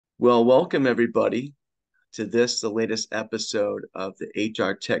Well, welcome everybody to the latest episode of the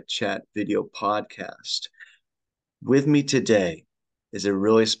HR Tech Chat video podcast. With me today is a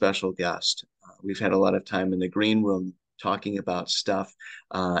really special guest. We've had a lot of time in the green room talking about stuff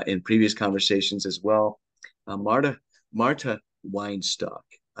in previous conversations as well. Marta Weinstock,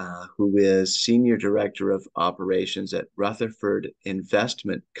 who is Senior Director of Operations at Rutherford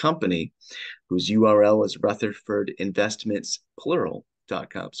Investment Company, whose URL is Rutherford Investments, plural.com.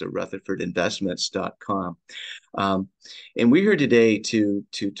 So rutherfordinvestments.com. And we're here today to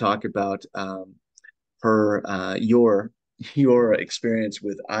talk about her your experience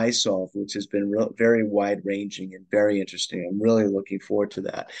with isolved, which has been very wide ranging and very interesting. I'm really looking forward to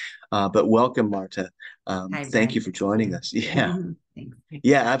that. But welcome, Marta. Hi, Thank you Brent. for joining us. Yeah, Thanks.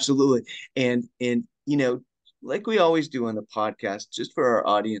 yeah, absolutely. And like we always do on the podcast, just for our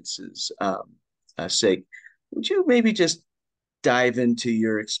audience's sake, would you maybe just dive into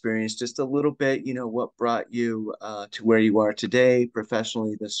your experience just a little bit, what brought you to where you are today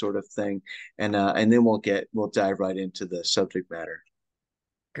professionally, this sort of thing, and then we'll dive right into the subject matter.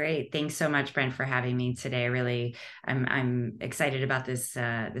 Great. Thanks so much, Brent, for having me today. Really, I'm excited about this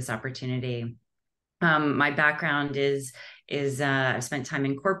opportunity. My background is I've spent time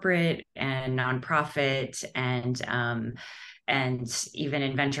in corporate and nonprofit and even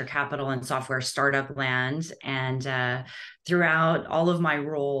in venture capital and software startup land. And throughout all of my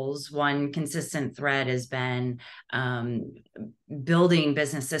roles, one consistent thread has been um, building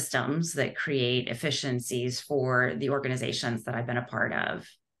business systems that create efficiencies for the organizations that I've been a part of.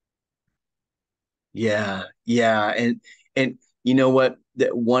 Yeah, yeah, and you know what?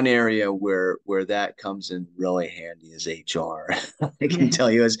 That one area where that comes in really handy is HR. I can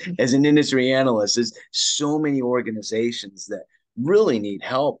tell you as an industry analyst, there's so many organizations that really need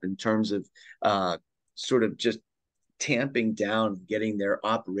help in terms of sort of just tamping down, getting their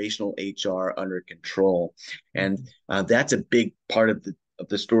operational HR under control, and that's a big part of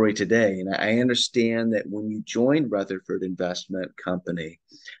the story today. And I understand that when you joined Rutherford Investment Company,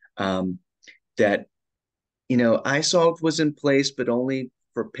 um, that isolved was in place, but only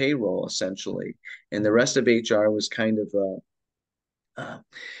for payroll essentially, and the rest of HR was kind of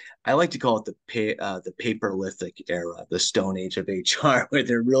I like to call it the paperlithic era, the Stone Age of HR, where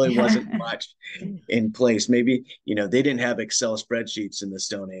there really wasn't much in place. Maybe they didn't have Excel spreadsheets in the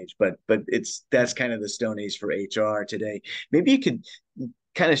Stone Age, but that's kind of the Stone Age for HR today. Maybe you could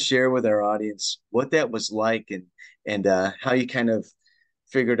kind of share with our audience what that was like and how you kind of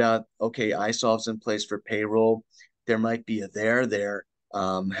figured out, okay, iSolve's in place for payroll. There might be a there.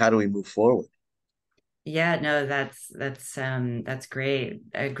 How do we move forward? Yeah, no, that's great.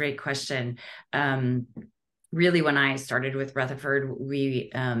 A great question. Really, when I started with Rutherford,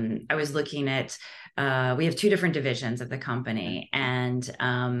 we I was looking at we have two different divisions of the company, and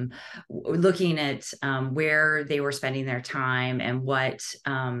looking at where they were spending their time and what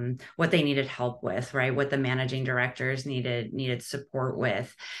they needed help with, right? What the managing directors needed support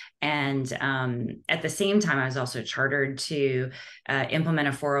with. And at the same time, I was also chartered to implement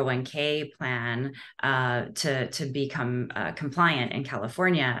a 401k plan to become compliant in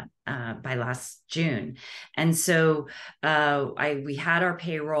California by last June. And so we had our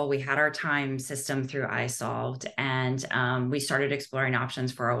payroll, we had our time system through iSolved, and we started exploring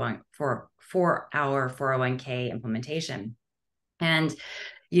options for our 401k implementation. And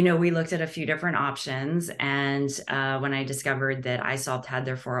we looked at a few different options, and when I discovered that iSolved had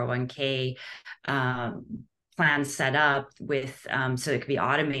their 401k plan set up with so it could be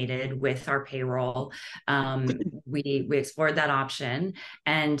automated with our payroll. We explored that option,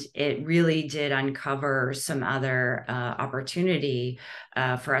 and it really did uncover some other opportunity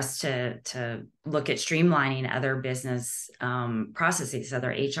for us to look at streamlining other business processes,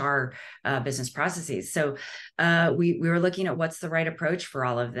 other HR business processes. So we were looking at what's the right approach for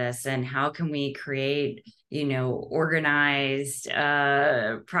all of this, and how can we create organized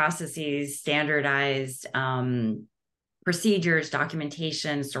processes, standardized procedures,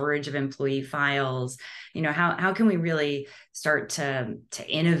 documentation, storage of employee files. How can we really start to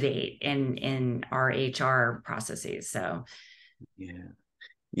innovate in our HR processes? So Yeah.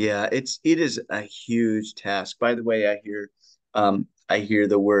 Yeah, it is a huge task. By the way, I hear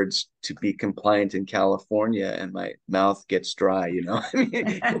the words to be compliant in California and my mouth gets dry, I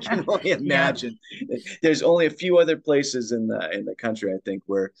mean, I can only yeah. imagine. There's only a few other places in the country, I think,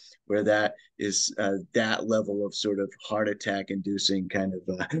 where that is that level of sort of heart attack inducing kind of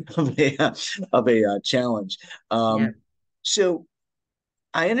of a challenge. Yeah. So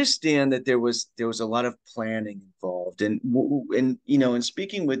I understand that there was a lot of planning involved, and in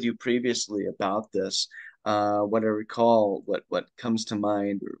speaking with you previously about this, what I recall, what comes to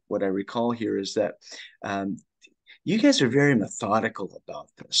mind, or what I recall here is that um, you guys are very methodical about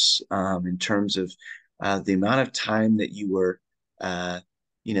this in terms of the amount of time that you were, uh,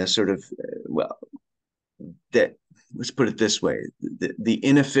 sort of, well, that let's put it this way, the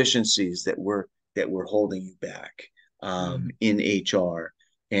inefficiencies that were holding you back Mhm. in HR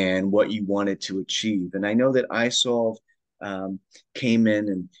and what you wanted to achieve. And I know that iSolve came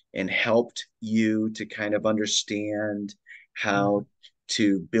in and helped you to kind of understand how Mhm.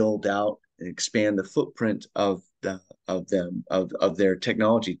 to build out and expand the footprint of their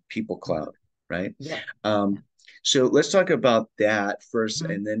technology people Mhm. cloud, right? Yep. Um, so let's talk about that first,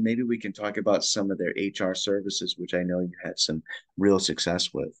 Mhm. and then maybe we can talk about some of their HR services, which I know you had some real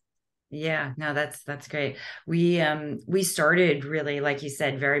success with. Yeah, no, that's great. We started really, like you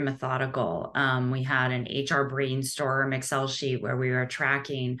said, very methodical. We had an HR brainstorm Excel sheet where we were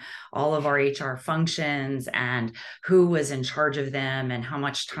tracking all of our HR functions and who was in charge of them and how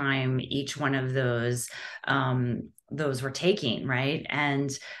much time each one of those were taking, right?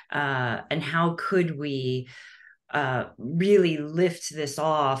 And how could we really lift this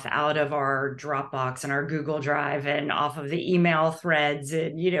off out of our Dropbox and our Google Drive and off of the email threads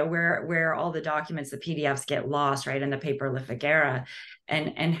and where all the documents, the PDFs get lost, right, in the paperless era,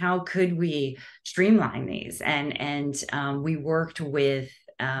 and how could we streamline these? And we worked with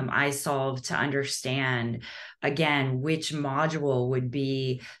iSolve to understand again which module would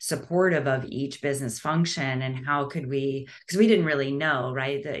be supportive of each business function and how could we, because we didn't really know,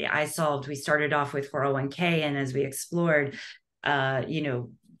 right? The iSolved, we started off with 401k, and as we explored,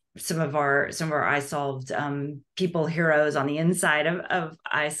 some of our iSolved people heroes on the inside of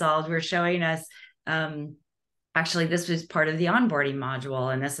iSolved were showing us um, actually this was part of the onboarding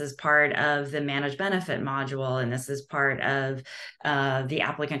module, and this is part of the managed benefit module, and this is part of the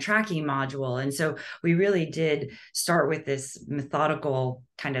applicant tracking module. And so we really did start with this methodical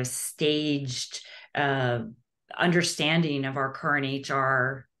kind of staged uh, understanding of our current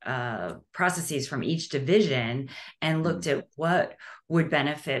HR processes from each division, and looked Mm, at what would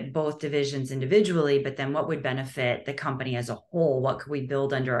benefit both divisions individually, but then what would benefit the company as a whole. What could we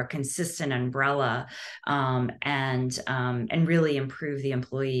build under a consistent umbrella, and really improve the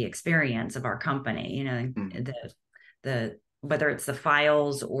employee experience of our company. mm, The whether it's the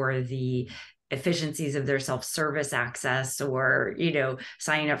files or the efficiencies of their self-service access, or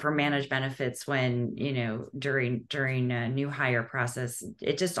signing up for managed benefits when during a new hire process.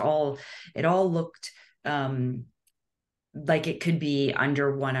 It all looked like it could be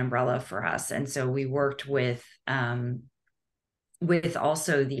under one umbrella for us. And so we worked with also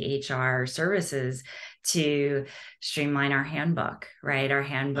the HR services to streamline our handbook, right? Our oh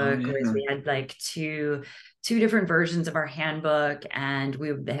handbook was, yeah. we had like two different versions of our handbook, and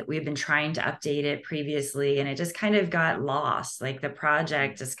we've been trying to update it previously, and it just kind of got lost. Like the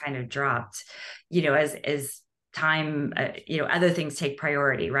project just kind of dropped, as time, other things take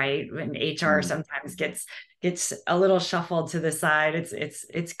priority, right? When HR Mm, sometimes gets a little shuffled to the side,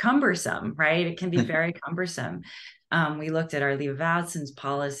 it's cumbersome, right? It can be very cumbersome. We looked at our leave of absence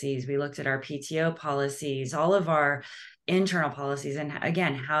policies. We looked at our PTO policies, all of our internal policies, and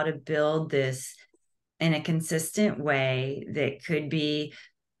again, how to build this in a consistent way that could be,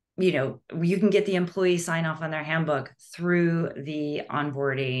 you can get the employee sign off on their handbook through the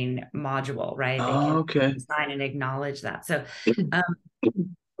onboarding module, right? They oh, can okay. sign and acknowledge that. So,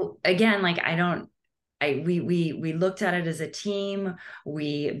 um, again, like I don't we looked at it as a team.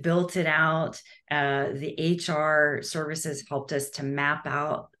 We built it out. The HR services helped us to map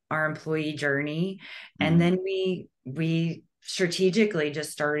out our employee journey, and Mm, then we strategically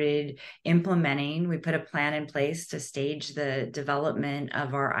just started implementing. We put a plan in place to stage the development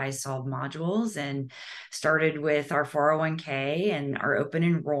of our iSolve modules, and started with our 401k and our open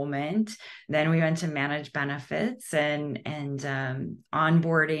enrollment. Then we went to manage benefits and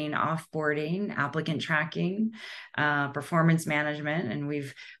onboarding, offboarding, applicant tracking, performance management, and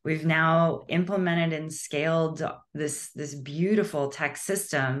we've now implemented and scaled this beautiful tech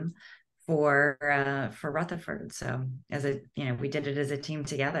system for Rutherford. So we did it as a team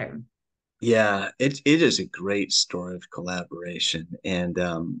together. yeah, it is a great story of collaboration and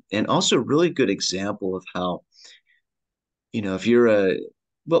also a really good example of how, if you're a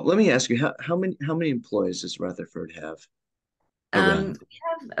well, let me ask you, how many employees does Rutherford have around?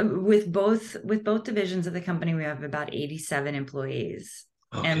 We have with both divisions of the company, we have about 87 employees,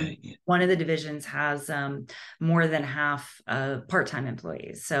 and Okay. Yeah. one of the divisions has more than half part-time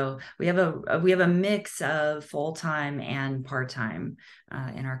employees. So we have a mix of full-time and part-time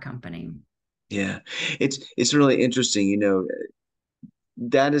in our company. Yeah. It's really interesting,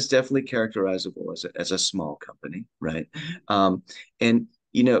 that is definitely characterizable as a small company, right? Mhm. Um, and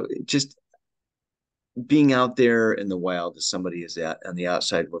just being out there in the wild as somebody is at on the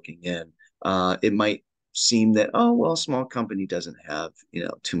outside looking in, it might seem that, oh well, a small company doesn't have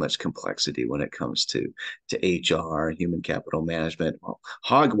too much complexity when it comes to HR and human capital management. Well,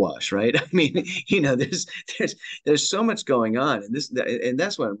 hogwash, right? I mean, there's there's so much going on, and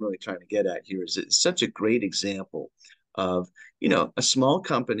that's what I'm really trying to get at here. Is it's such a great example of a small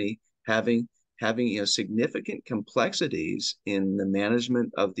company having significant complexities in the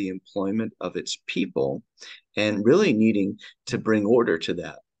management of the employment of its people, and really needing to bring order to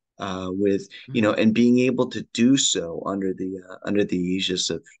that, with Mhm. and being able to do so under the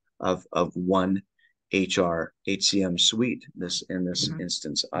aegis of one HR HCM suite. In this Mhm.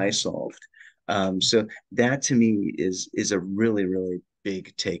 instance, Mhm. isolved. So that to me is a really really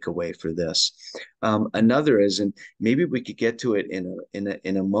big takeaway for this. Another is, and maybe we could get to it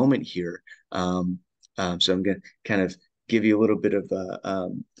in a moment here. Um, so I'm going to kind of give you a little bit of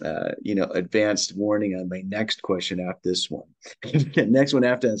advanced warning on my next question after this one. The next one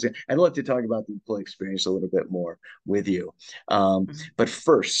after this, I'd love to talk about the employee experience a little bit more with you. Mhm. But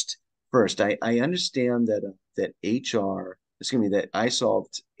first, I understand that HR, excuse me, that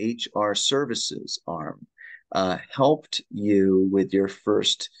isolved HR services arm helped you with your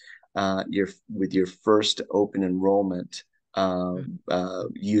first open enrollment,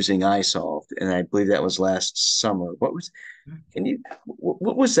 using isolved, and I believe that was last summer. Mhm.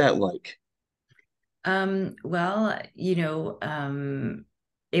 What was that like? Well,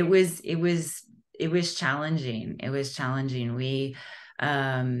 it was challenging. It was challenging. We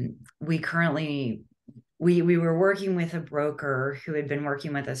currently we were working with a broker who had been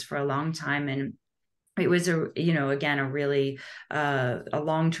working with us for a long time, and it was again a really a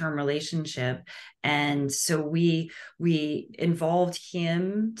long-term relationship, and so we involved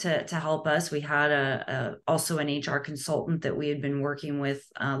him to help us. We had also an HR consultant that we had been working with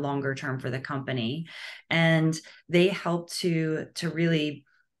longer term for the company, and they helped to really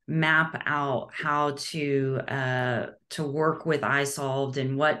map out how to work with isolved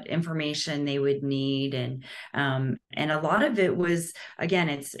and what information they would need, and a lot of it was, again,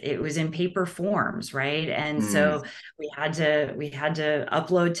 it was in paper forms, right? And Mm, so we had to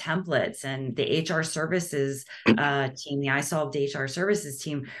upload templates, and the HR services team, the isolved HR services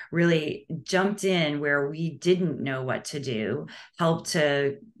team, really jumped in where we didn't know what to do, helped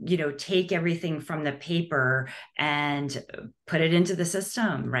to take everything from the paper and put it into the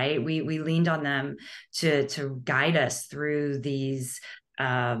system, right? We leaned on them to guide us through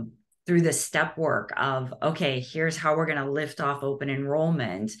uh, the step work of, okay, here's how we're going to lift off open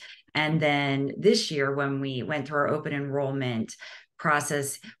enrollment. And then this year, when we went through our open enrollment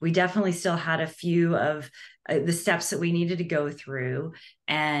process, we definitely still had a few of the steps that we needed to go through,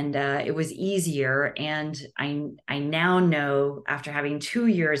 and it was easier. And I now know, after having 2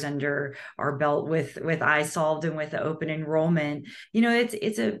 years under our belt with iSolved and with the open enrollment,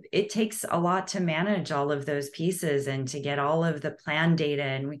 it takes a lot to manage all of those pieces and to get all of the plan data.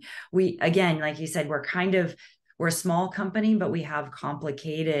 And we again, like you said, we're a small company, but we have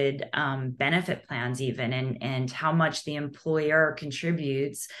complicated benefit plans even, and how much the employer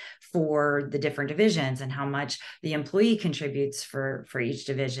contributes for the different divisions, and how much the employee contributes for each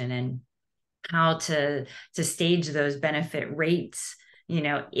division, and how to stage those benefit rates,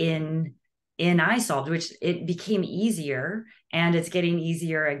 in iSolved, which it became easier, and it's getting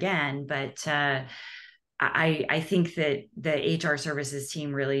easier again. But I think that the HR services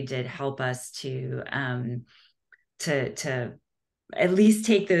team really did help us to at least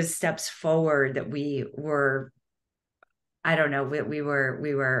take those steps forward that we were, I don't know, we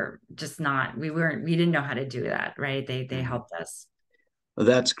were just not, we didn't know how to do that, right? They mm. helped us. Well,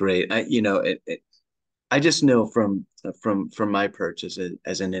 that's great. I just know from my perch as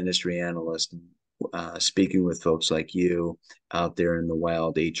an industry analyst, speaking with folks like you out there in the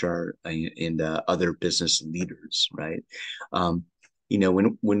wild, HR and other business leaders, right? Um,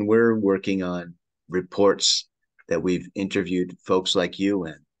 when we're working on reports that we've interviewed folks like you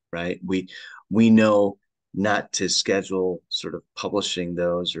in, right? We know not to schedule sort of publishing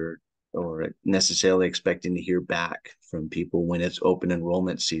those, or necessarily expecting to hear back from people when it's open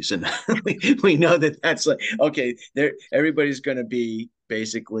enrollment season. we know that's like, okay, there everybody's going to be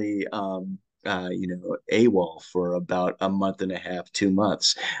basically AWOL for about a month and a half, 2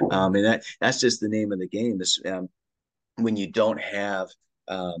 months, and that's just the name of the game. Is when you don't have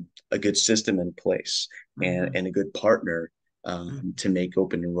a good system in place, Mhm. and a good partner, Mhm. to make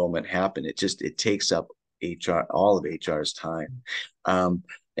open enrollment happen. It takes up HR, all of HR's time. Um,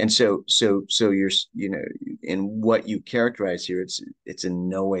 And so you're, in what you characterize here, it's in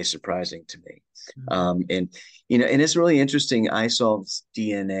no way surprising to me. And and it's really interesting. isolved's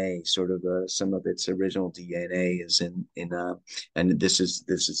DNA, sort of some of its original DNA is and this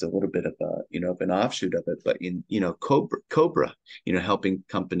is a little bit of a of an offshoot of it, but in Cobra, helping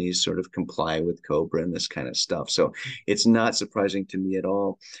companies sort of comply with Cobra and this kind of stuff. So it's not surprising to me at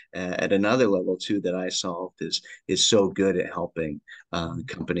all. At another level too, that isolved is so good at helping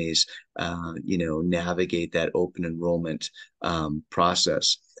companies, navigate that open enrollment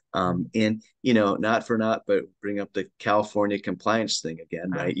process. And not for not, but bring up the California compliance thing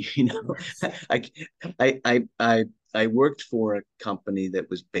again, right? Yes. I, I worked for a company that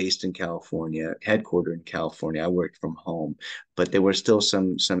was based in California, headquartered in California. I worked from home, but there were still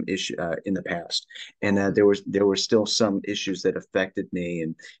some issue in the past, and there were still some issues that affected me,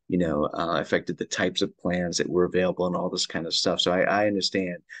 and affected the types of plans that were available and all this kind of stuff. So I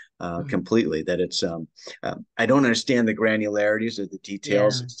understand completely that it's I don't understand the granularities or the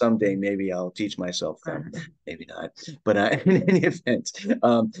details. Yeah. Someday maybe I'll teach myself them, maybe not. But in any event,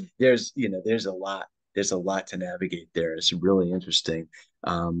 there's a lot to navigate there. It's really interesting.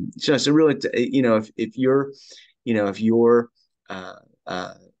 So it's a really, if your uh,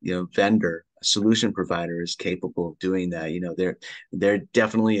 uh, vendor, solution provider is capable of doing that, they're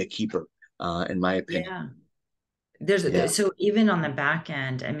definitely a keeper, in my opinion. Yeah. Yeah. So even on the back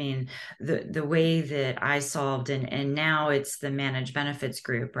end, I mean, the way that I solved, and now it's the managed benefits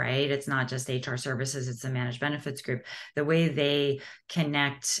group, right? It's not just HR services, it's the managed benefits group. The way they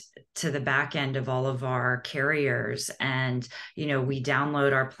connect to the back end of all of our carriers, and we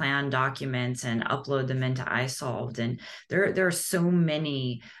download our plan documents and upload them into isolved, and there are so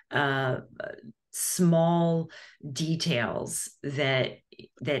many small details that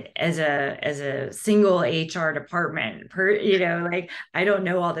as a single HR department like I don't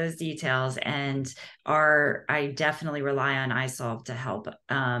know all those details, and I definitely rely on isolve to help,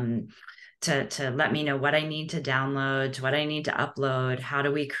 to let me know what I need to download, what I need to upload, how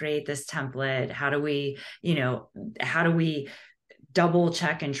do we create this template, how do we double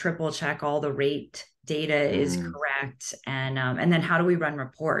check and triple check all the rate data is Mm. correct, and then how do we run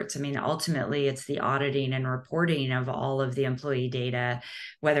reports? I mean, ultimately it's the auditing and reporting of all of the employee data,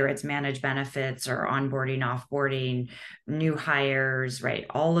 whether it's managed benefits or onboarding, offboarding, new hires, right?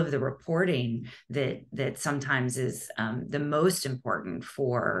 All of the reporting that sometimes is the most important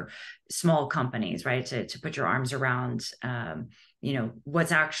for small companies, right? To put your arms around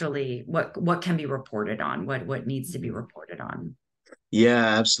what's actually what can be reported on, what needs to be reported on.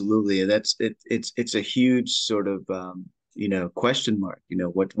 Yeah, absolutely. That's it. It's a huge sort of question mark.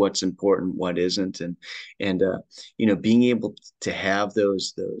 What's important, what isn't, and being able to have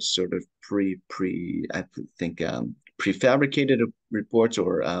those sort of I think prefabricated reports,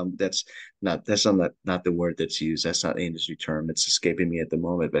 or that's not the word that's used. That's not the industry term. It's escaping me at the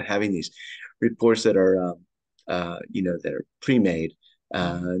moment. But having these reports that are that are pre-made,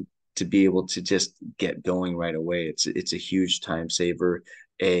 uh, to be able to just get going right away. It's a huge time saver.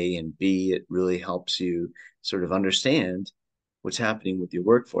 A and B, it really helps you sort of understand what's happening with your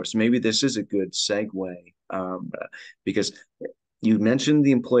workforce. Maybe this is a good segue, because you mentioned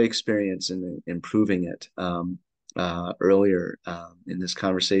the employee experience and improving it earlier in this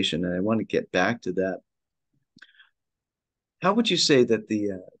conversation, and I want to get back to that. How would you say that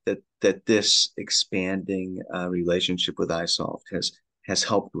this expanding relationship with isolved has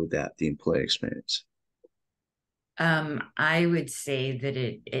helped with the employee experience? I would say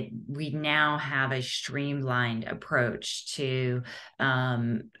that we now have a streamlined approach to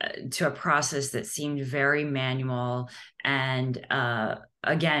a process that seemed very manual, and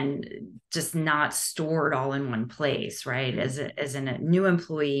again, just not stored all in one place, right? As a new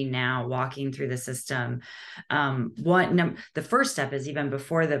employee now walking through the system, the first step is, even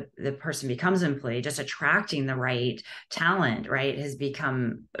before the person becomes an employee, just attracting the right talent, right, has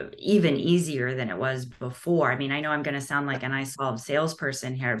become even easier than it was before. I mean, I know I'm going to sound like an isolved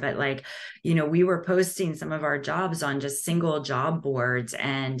salesperson here, but we were posting some of our jobs on just single job boards,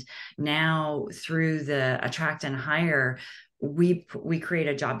 and now through the attract and hire, we create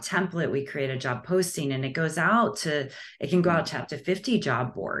a job template, we create a job posting, and it can go out to up to 50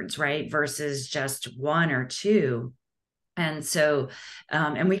 job boards, right, versus just one or two. And so,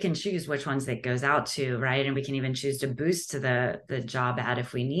 and we can choose which ones that goes out to, right? And we can even choose to boost to the job ad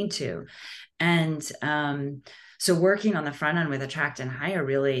if we need to. And so working on the front end with attract and hire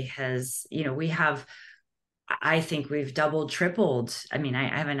really has, I think we've doubled, tripled. I mean,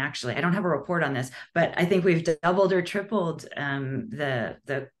 I don't have a report on this, but I think we've doubled or tripled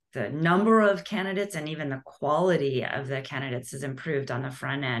the the number of candidates and even the quality of the candidates has improved on the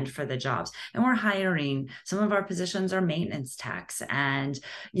front end for the jobs. And we're hiring, some of our positions are maintenance techs and,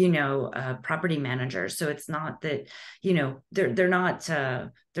 property managers. So it's not that, they're not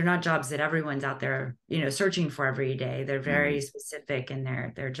jobs that everyone's out there, searching for every day. They're very Mhm. specific in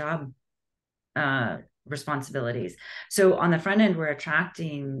their job responsibilities. So on the front end, we're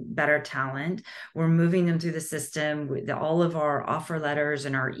attracting better talent. We're moving them through the system with all of our offer letters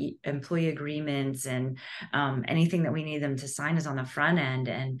and our employee agreements, and anything that we need them to sign is on the front end.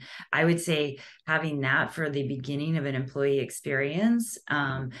 And I would say having that for the beginning of an employee experience,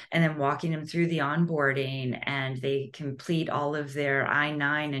 and then walking them through the onboarding, and they complete all of their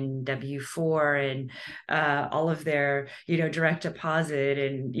I-9 and W-4 and all of their, direct deposit,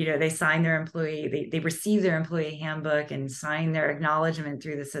 and, they sign their employee, they receive their employee handbook and sign their acknowledgement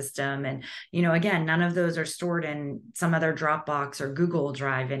through the system. And, again, none of those are stored in some other Dropbox or Google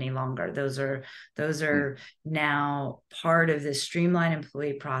Drive any longer. Those are now part of this streamlined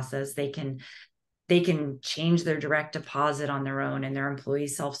employee process. They can change their direct deposit on their own in their employee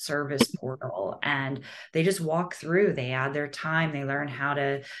self-service portal, and they just walk through, they add their time, they learn how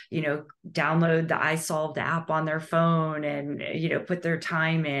to, download the isolved app on their phone and, put their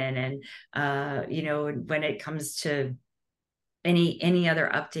time in. And when it comes to any other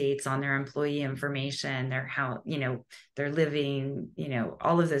updates on their employee information, their how, their living,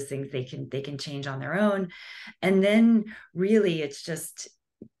 all of those things, they can change on their own. And then really it's just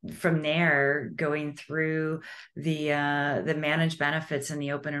from there going through the managed benefits and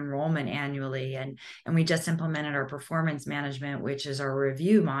the open enrollment annually. And we just implemented our performance management, which is our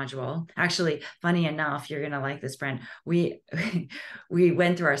review module. Actually, funny enough, you're going to like this, Brent. We we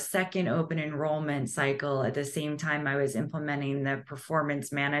went through our second open enrollment cycle at the same time I was implementing the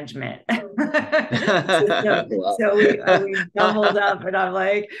performance management. so, Wow. so we doubled up. And I'm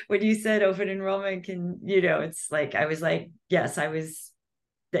like, when you said open enrollment can, it's like, I was like, yes,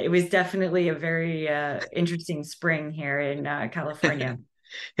 it was definitely a very interesting spring here in California.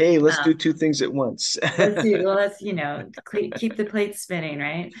 Hey, let's do Um, two things at once. let's keep the plate spinning,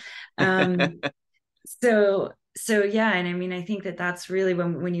 right? Um, so yeah, and I mean, I think that that's really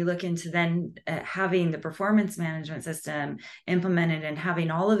when you look into then having the performance management system implemented and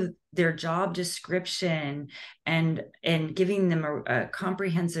having all of their job description and giving them a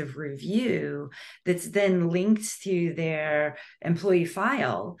comprehensive review that's then linked to their employee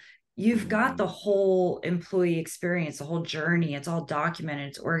file. You've got the Mhm. whole employee experience, the whole journey. It's all documented,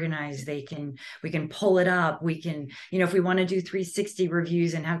 it's organized. We can pull it up. We can, if we want to do 360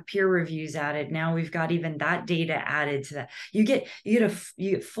 reviews and have peer reviews added, now we've got even that data added to that. You get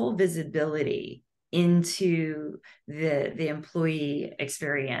full visibility into the employee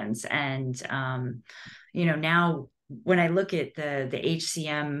experience. And now when I look at the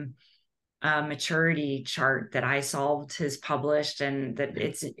HCM maturity chart that isolved has published, and that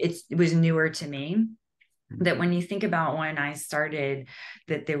it was newer to me, that when you think about when I started,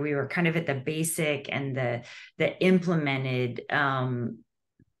 that we were kind of at the basic and the implemented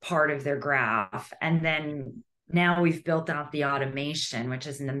part of their graph. And then now we've built out the automation, which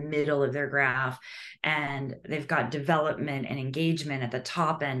is in the middle of their graph, and they've got development and engagement at the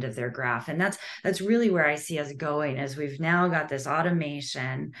top end of their graph. And that's really where I see us going, as we've now got this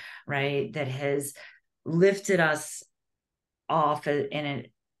automation, right, that has lifted us off in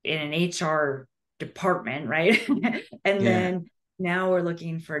an HR department, right? And Yeah. then now we're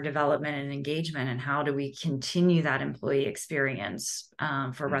looking for development and engagement, and how do we continue that employee experience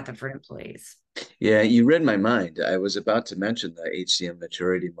for Rutherford employees? Yeah, you read my mind. I was about to mention the HCM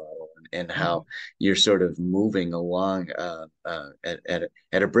maturity model and how Mhm. you're sort of moving along at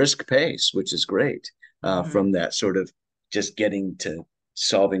a brisk pace, which is great. From Mhm. that sort of just getting to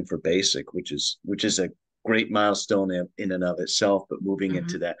solving for basic, which is a great milestone in and of itself, but moving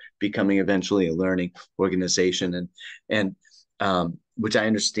into Mhm. that, becoming eventually a learning organization, and which I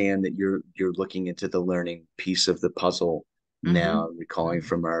understand that you're looking into the learning piece of the puzzle now, Mhm. recalling Mhm.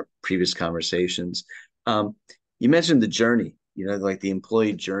 from our previous conversations. Um, you mentioned the journey, like the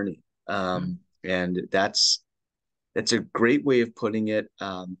employee journey. And that's a great way of putting it.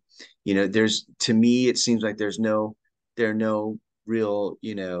 There's to me, it seems like there are no real,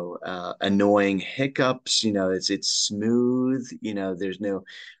 annoying hiccups. It's smooth. There's no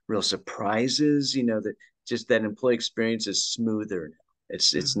real surprises. That just that employee experience is smoother now.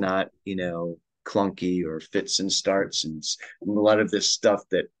 It's Mhm. not, clunky or fits and starts, and a lot of this stuff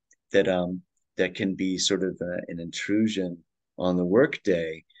that can be sort of an intrusion on the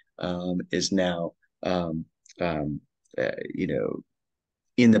workday is now um, um, uh, you know,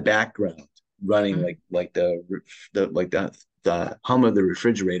 in the background, running Mhm. like the the hum of the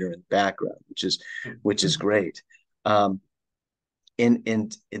refrigerator in the background, which is great. Um,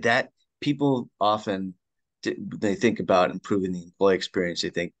 and that people often they think about improving the employee experience. They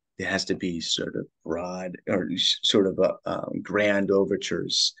think it has to be sort of broad or sort of grand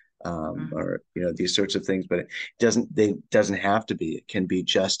overtures, or these sorts of things, but it doesn't have to be. It can be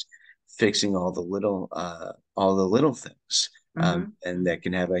just fixing all the little things, and that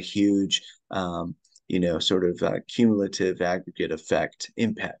can have a huge sort of cumulative aggregate effect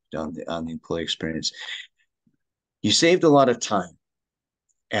impact on the employee experience. You saved a lot of time.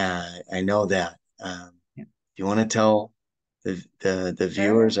 I know that. Do you want to tell the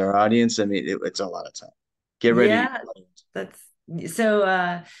viewers, Sure. our audience? I mean, it's a lot of time. Get ready. Yeah, that's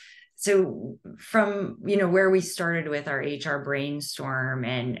so so from where we started with our HR brainstorm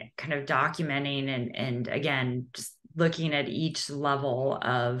and kind of documenting and again just looking at each level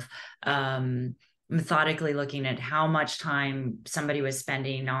of methodically looking at how much time somebody was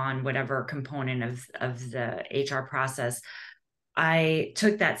spending on whatever component of the HR process. I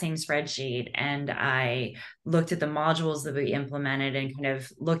took that same spreadsheet and I looked at the modules that we implemented and kind of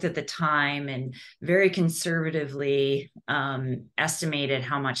looked at the time and very conservatively estimated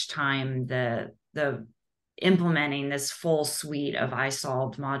how much time the implementing this full suite of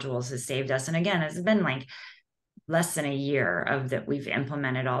isolved modules has saved us. And again, it's been like less than a year of that we've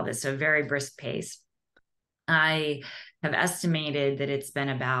implemented all this, so very brisk pace. I have estimated that it's been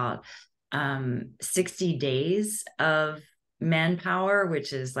about 60 days of manpower,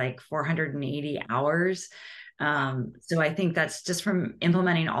 which is like 480 hours. So I think that's just from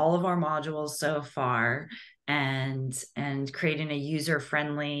implementing all of our modules so far and creating a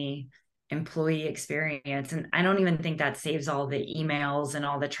user-friendly employee experience. And I don't even think that saves all the emails and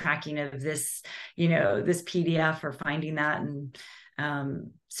all the tracking of this PDF or finding that. And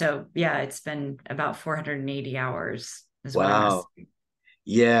so yeah, it's been about 480 hours is what I'm Wow. estimating.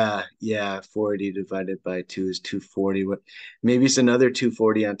 Yeah. 40 divided by 2 is 240. What? Maybe it's another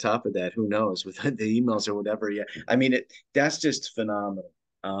 240 on top of that. Who knows? With the emails or whatever. Yeah. I mean, that's just phenomenal.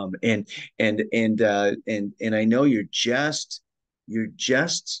 And I know you're just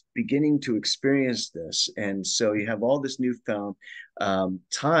beginning to experience this, and so you have all this newfound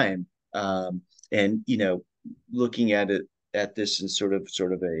time, and looking at this in sort of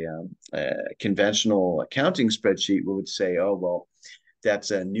a conventional accounting spreadsheet, we would say, oh well,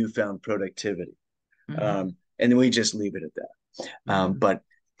 that's a newfound productivity, Mm-hmm. and then we just leave it at that. Mm-hmm. But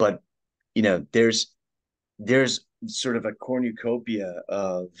there's sort of a cornucopia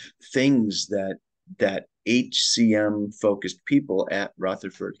of things that HCM focused people at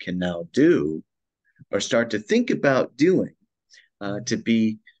Rutherford can now do or start to think about doing, to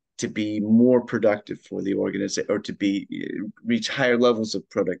be more productive for the organization, or to be reach higher levels of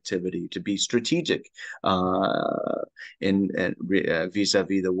productivity, to be strategic in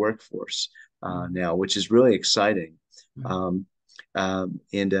vis-a-vis the workforce now, which is really exciting. Mm-hmm. Um,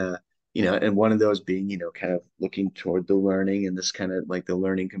 and and one of those being, kind of looking toward the learning, and this kind of like the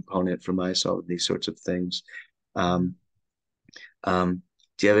learning component from ISO, these sorts of things. Um, um,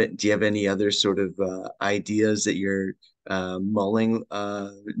 do you have any other sort of ideas that you're mulling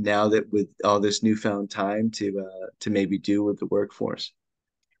now that with all this newfound time to maybe do with the workforce?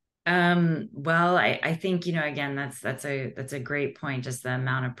 Well, I think, again, that's a great point, just the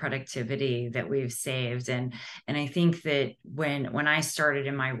amount of productivity that we've saved. And I think that when I started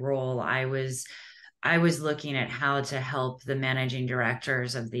in my role, I was looking at how to help the managing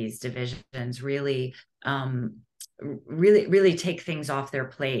directors of these divisions um, really take things off their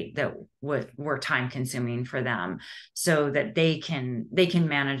plate that were time consuming for them so that they can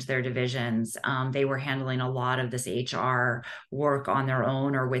manage their divisions. They were handling a lot of this HR work on their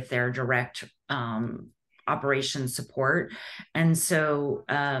own or with their direct operations support. And so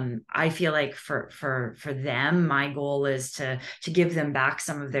I feel like for them, my goal is to give them back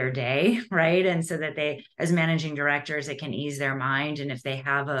some of their day, right? And so that they, as managing directors, it can ease their mind. And if they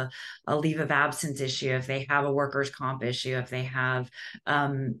have a leave of absence issue, if they have a workers' comp issue, if they have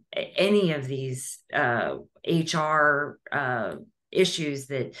any of these HR issues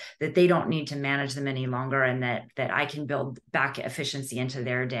that they don't need to manage them any longer, and that I can build back efficiency into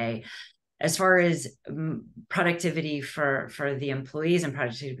their day. As far as productivity for the employees and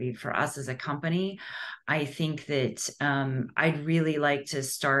productivity for us as a company, I think that I'd really like to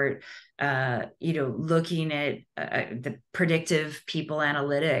start looking at the predictive people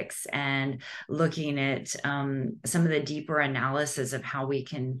analytics and looking at some of the deeper analysis of how we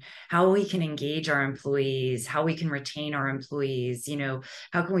can engage our employees, how we can retain our employees,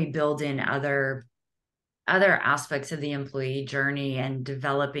 how can we build in other aspects of the employee journey and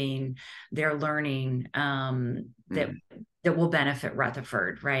developing their learning that Mm. that will benefit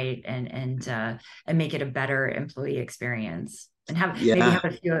Rutherford, right? And make it a better employee experience. And maybe Yeah, have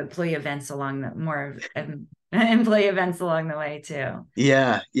a few employee events along the more employee events along the way too.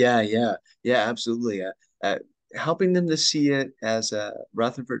 yeah, absolutely. Uh, Helping them to see it as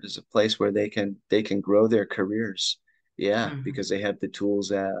Rutherford as a place where they can grow their careers. Yeah, Mhm. because they have the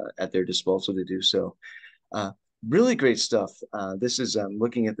tools at their disposal to do so. Uh, Really great stuff. This is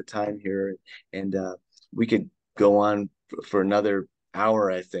looking at the time here, and we could go on for another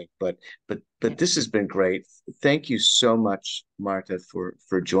hour, I think. But Yeah. this has been great. Thank you so much, Marta,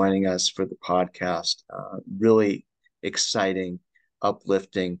 for joining us for the podcast. Really exciting,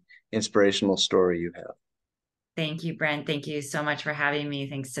 uplifting, inspirational story you have. Thank you, Brent. Thank you so much for having me.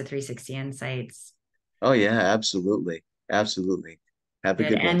 Thanks to 360 Insights. Oh yeah, absolutely, absolutely. Have a Good.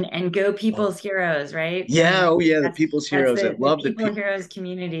 good one. And go Oh people's heroes, right? I mean, yeah, I oh think yeah, the people's that's heroes. I the love the people people. heroes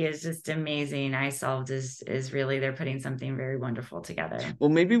community is just amazing. isolved is really they're putting something very wonderful together. Well,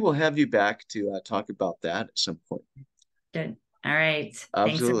 maybe we'll have you back to talk about that at some point. Good. All right. Thanks so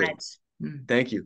Absolutely. much. Mm. Thank you.